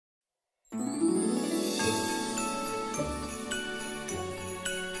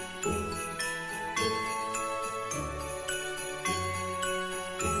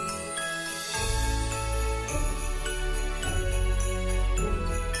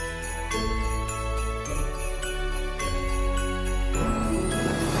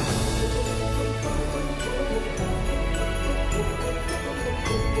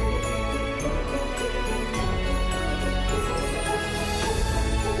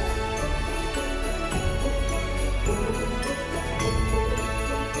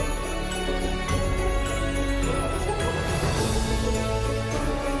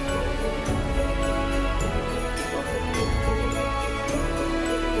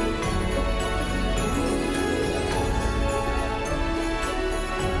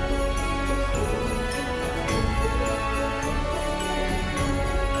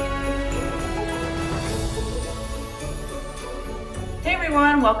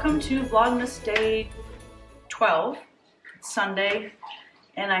Welcome to Vlogmas Day 12, it's Sunday,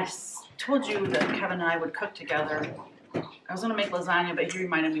 and I told you that Kevin and I would cook together. I was going to make lasagna, but he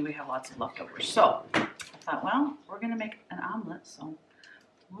reminded me we have lots of leftovers. So I thought, well, we're going to make an omelet, so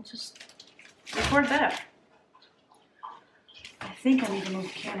we'll just record that. I think I need to move the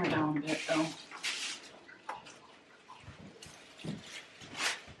camera down a bit, though.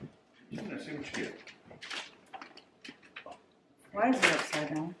 Let's see what you get. Why is it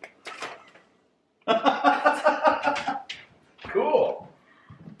upside down? Cool.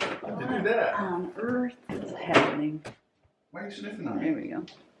 How'd you do that? What on earth is happening? Why are you sniffing on There me? we go.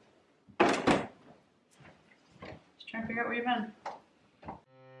 Just trying to figure out where you've been.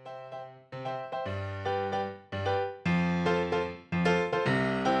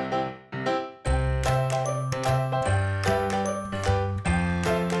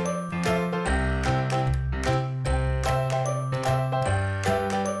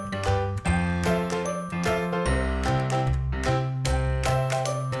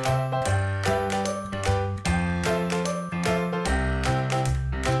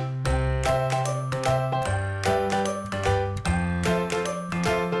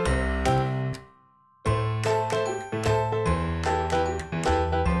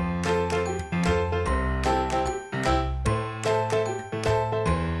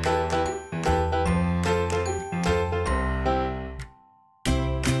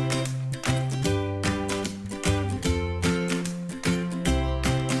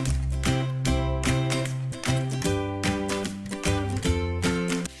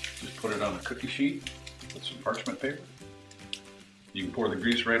 Cookie sheet with some parchment paper. You can pour the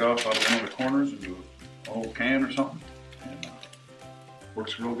grease right off out of one of the corners and do a whole can or something. And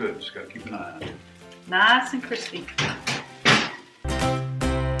works real good. Just gotta keep an eye on it. Nice and crispy.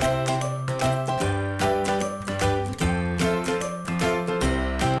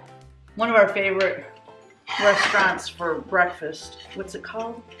 One of our favorite restaurants for breakfast. What's it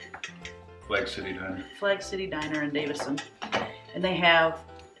called? Flag City Diner. Flag City Diner in Davison. And they have,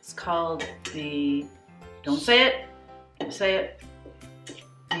 it's called the, don't say it, say it,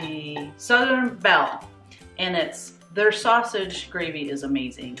 the Southern Belle. And it's, their sausage gravy is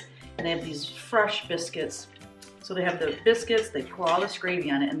amazing. And they have these fresh biscuits. So they have the biscuits, they pour all this gravy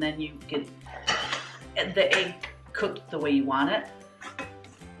on it, and then you get the egg cooked the way you want it.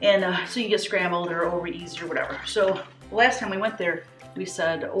 And so you get scrambled or over easy or whatever. So last time we went there, we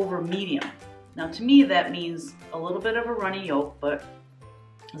said over medium. Now to me that means a little bit of a runny yolk, but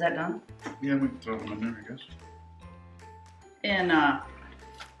is that done? Yeah, we can throw them in there, I guess. And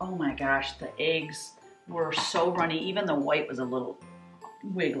oh my gosh, the eggs were so runny. Even the white was a little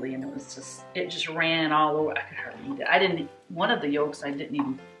wiggly, and it just ran all over. I could hardly eat it. I didn't, one of the yolks I didn't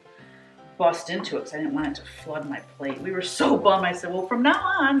even bust into it because I didn't want it to flood my plate. We were so bummed. I said, well, from now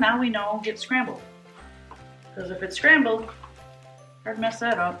on, now we know, get scrambled. Because if it's scrambled, hard to mess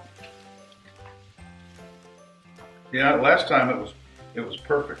that up. Yeah, last time it was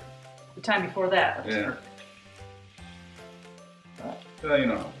perfect. The time before that, it was perfect. Well, you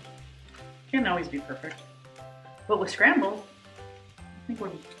know. Can't always be perfect. But with scrambled, I think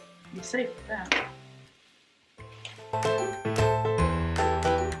we'll be safe with that.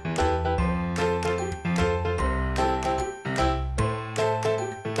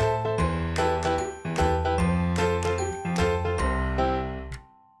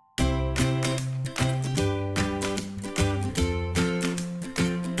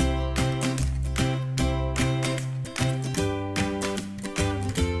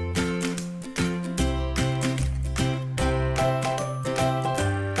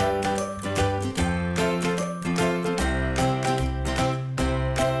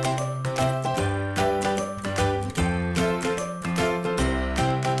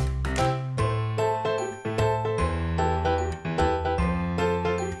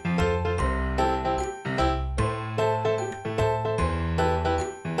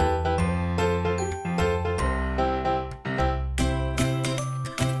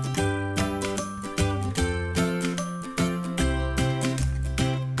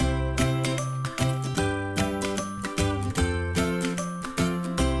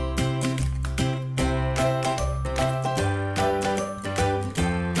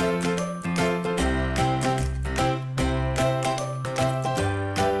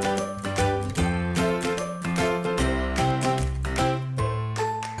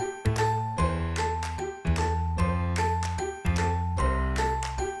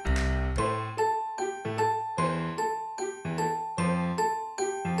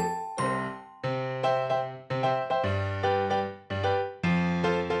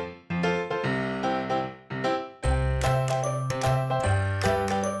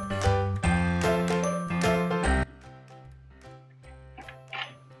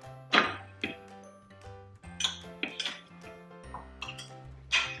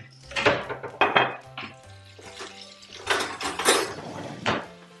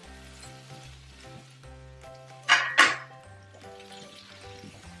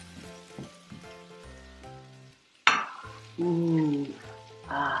 Ooh.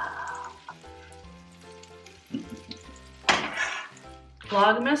 Ah.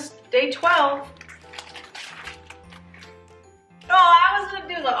 Vlogmas day 12. Oh, I was gonna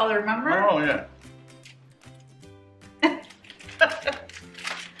do the other, remember? Oh, yeah.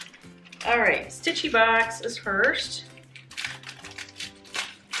 All right, Stitchy Box is first.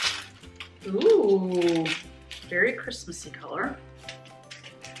 Ooh, very Christmassy color.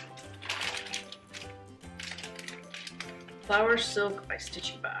 Flower Silk by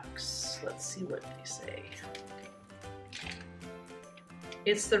Stitchy Box. Let's see what they say.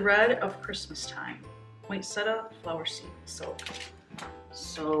 It's the red of Christmas time. Poinsettia, flower silk.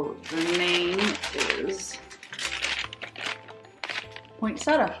 So the name is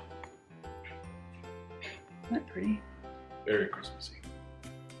Poinsettia. Isn't that pretty? Very Christmassy.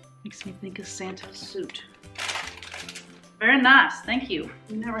 Makes me think of Santa's suit. Very nice, thank you.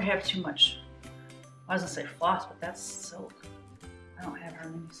 We never have too much. I was gonna say floss, but that's silk. I don't have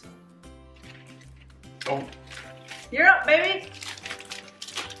very many silk. Oh. You're up, baby.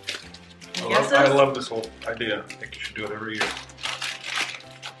 I love this whole idea. I think you should do it every year.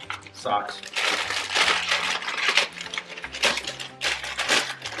 Socks.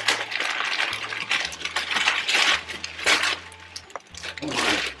 Oh my.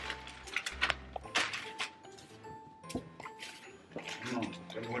 No,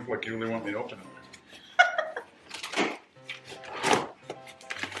 doesn't look like you really want me to open it.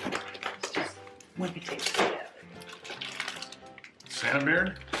 Wimpy tape together. Santa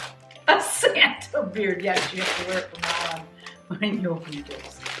beard? A Santa beard. Yes, you have to wear it from now on when you open your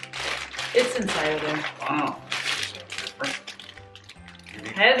gifts. It's inside of there. Wow. I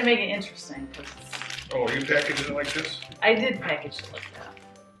had to make it interesting. Oh, are you packaging it like this? I did package it like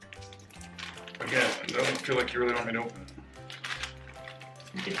that. Again, it doesn't feel like you really want me to open it.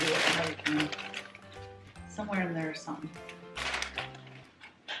 You could do it. I know you can. Somewhere in there or something.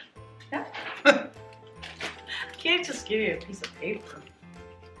 Yeah. I can't just give you a piece of paper.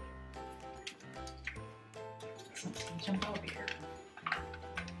 Something jump over here.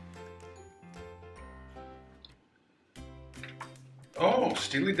 Oh,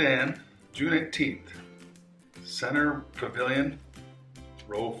 Steely Dan, June 18th. Center Pavilion,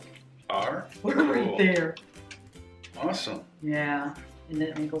 row R. We're right there. Awesome. Yeah, and then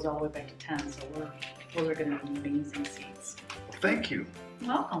it goes all the way back to 10, so those are going to be amazing seats. Well, thank you.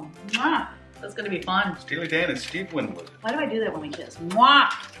 Welcome. Mwah. That's going to be fun. Steely Dan and Steve Winwood. Why do I do that when we kiss? Mwah.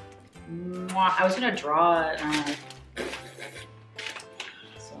 Mwah. I was going to draw it.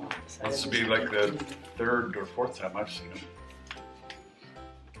 So This would be like the third or fourth time I've seen him.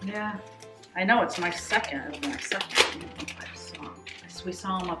 Yeah, I know it's my second. It'll be my second. We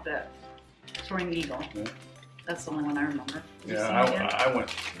saw him up at Soaring Eagle. Yeah. That's the only one I remember. Yeah, I went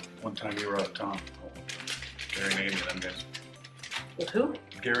one time you were out of town. Oh, Gary and Amy, I guess. With who?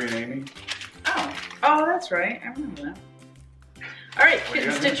 Gary and Amy. Oh, that's right. I remember that. All right,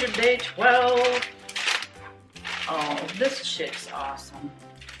 Kitten Stitcher Day 12. Oh, this chick's awesome.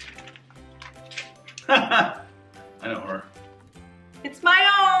 I know her. It's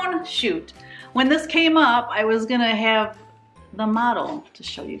my own. Shoot. When this came up, I was going to have the model to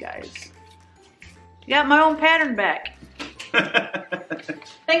show you guys. Got my own pattern back.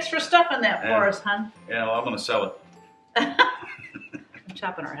 Thanks for stuffing that for us, hon. Yeah, well, I'm going to sell it. I'm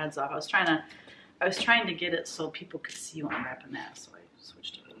chopping our heads off. I was trying to get it so people could see you unwrapping that, so I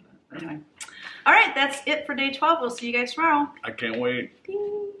switched it a little bit. But anyway. All right, that's it for day 12. We'll see you guys tomorrow. I can't wait.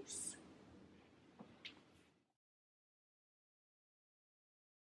 Peace.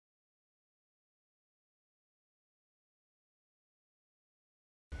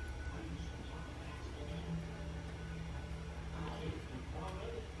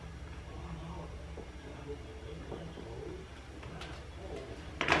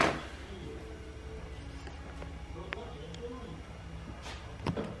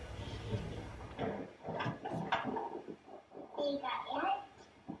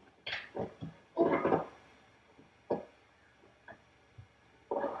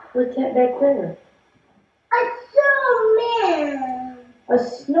 What's that back there? A snowman. A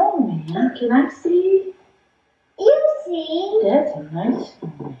snowman? Can I see? You see? That's a nice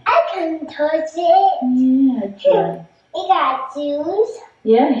snowman. I can touch it. Yeah, it's nice. It got shoes.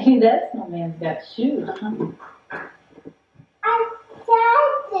 Yeah, that snowman's got shoes, huh? I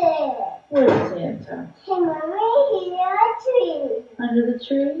found it. Where's Santa? Hey, Mommy, here's a tree. Under the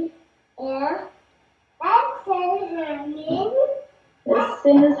tree? Yeah. That's Santa hanging. That's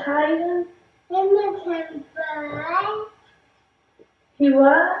Santa's hiding? Emma can fly. He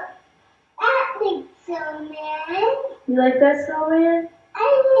what? That big snowman. You like that snowman? I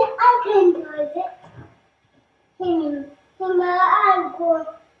can touch it. I'm going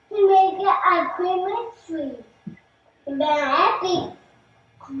to make a Christmas tree. And a big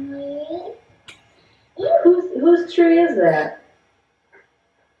tree. Whose tree is that?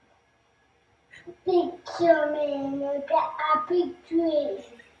 Big snowman, make a big tree. Is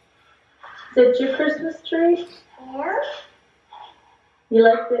that your Christmas tree? Yeah. You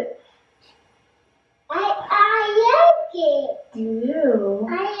liked it? I like it. You do?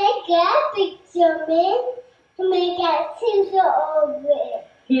 I like a big snowman to make a scissor over it.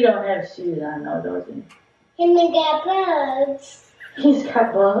 He don't have shoes on, though, does he? And make a bugs. He's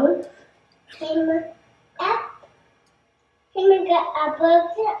got bugs? And make a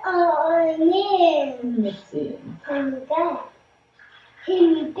bugs on him. Let me see. And that.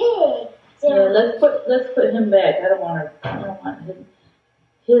 Him big. Yeah, let's put him back. I don't want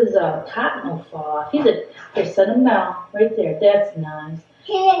his cotton will fall off. Here, set him down. Right there. That's nice.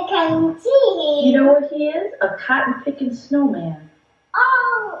 I can see him. You know what he is? A cotton picking snowman.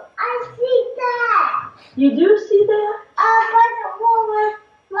 Oh, I see that. You do see that?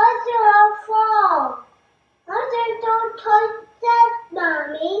 What's your phone? Don't touch that,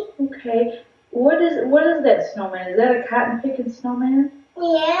 Mommy. Okay. What is that snowman? Is that a cotton picking snowman?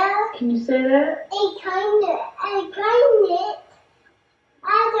 Yeah. Can you say that? I kind it.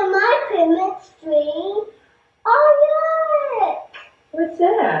 Out my Christmas tree. Oh, look. What's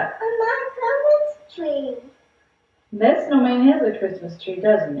that? On my Christmas tree. That snowman has a Christmas tree,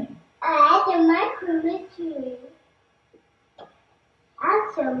 doesn't he? Out my Christmas tree.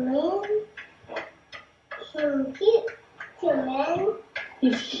 Out man. Some cute man.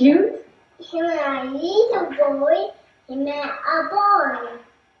 He's cute? Him a little boy. Him a boy.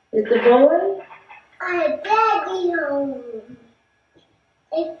 Is the boy? Daddy home.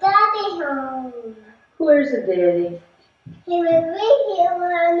 It's Daddy home. Where's the daddy? He was right here on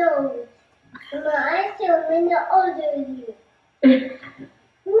our nose. And I saw him in the other year.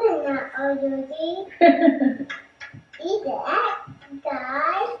 I'm not other day. He's that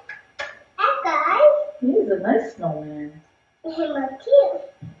guy. That guy. He's a nice snowman. Him a cute.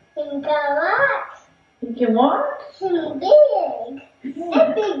 Him got rocks. He can walk? Him big. A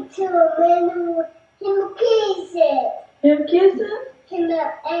big snowman. Him kiss it. Him kissing? Him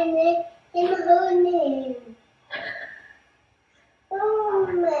and him holding him. Oh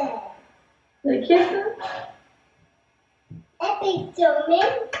man. They kissing? A big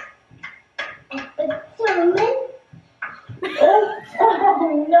snowman. A big snowman.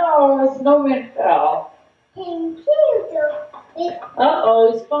 Oh no, a snowman fell. Him cute.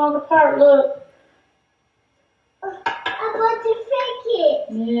 Uh-oh, he's falling apart, look. I want to fake it.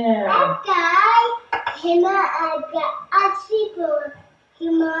 Yeah. That guy, him I got a super.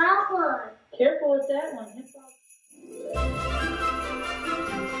 Him a one. Careful with that one.